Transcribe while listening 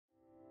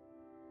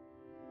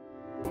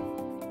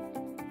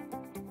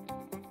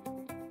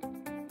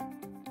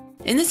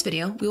In this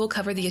video, we will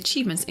cover the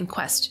achievements in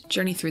Quest: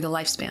 Journey Through the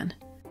Lifespan.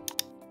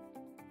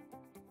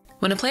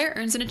 When a player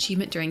earns an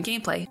achievement during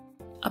gameplay,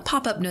 a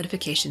pop-up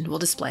notification will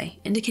display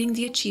indicating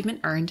the achievement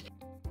earned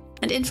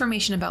and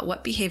information about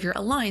what behavior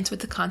aligns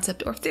with the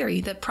concept or theory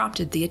that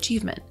prompted the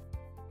achievement.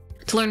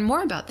 To learn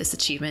more about this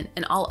achievement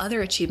and all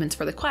other achievements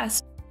for the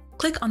quest,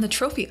 click on the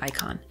trophy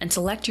icon and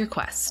select your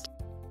quest.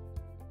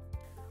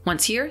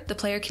 Once here, the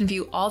player can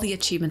view all the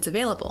achievements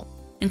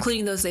available,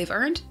 including those they've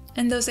earned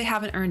and those they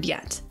haven't earned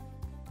yet.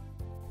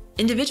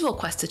 Individual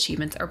quest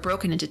achievements are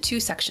broken into two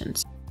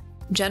sections: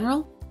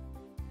 General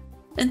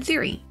and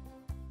Theory.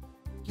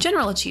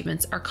 General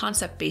achievements are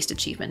concept-based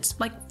achievements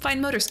like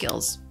fine motor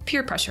skills,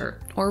 peer pressure,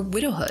 or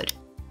widowhood.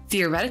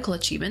 Theoretical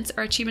achievements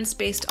are achievements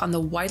based on the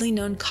widely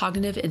known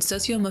cognitive and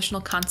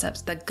socio-emotional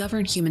concepts that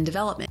govern human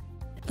development,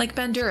 like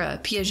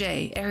Bandura,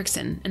 Piaget,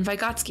 Erikson, and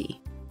Vygotsky.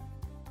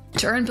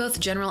 To earn both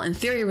general and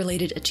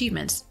theory-related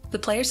achievements, the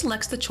player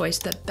selects the choice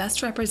that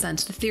best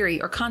represents the theory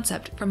or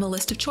concept from a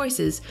list of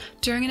choices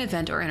during an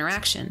event or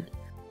interaction.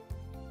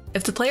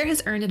 If the player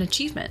has earned an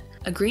achievement,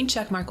 a green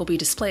checkmark will be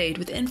displayed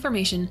with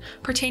information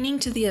pertaining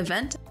to the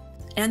event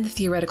and the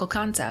theoretical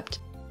concept.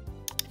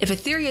 If a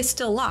theory is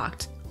still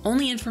locked,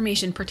 only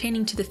information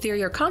pertaining to the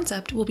theory or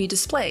concept will be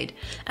displayed,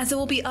 as it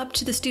will be up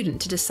to the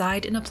student to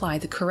decide and apply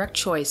the correct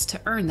choice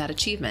to earn that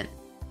achievement.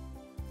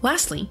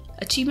 Lastly,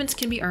 achievements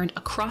can be earned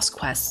across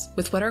quests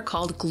with what are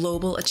called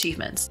global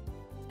achievements,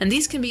 and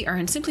these can be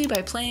earned simply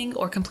by playing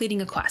or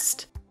completing a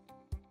quest.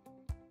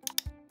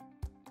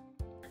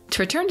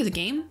 To return to the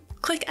game,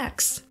 click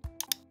X.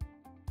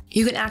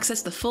 You can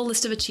access the full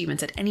list of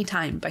achievements at any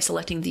time by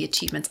selecting the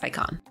Achievements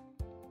icon.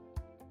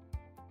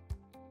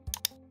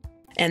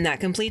 And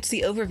that completes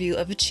the overview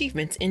of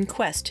achievements in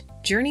Quest: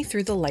 Journey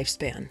Through the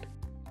Lifespan.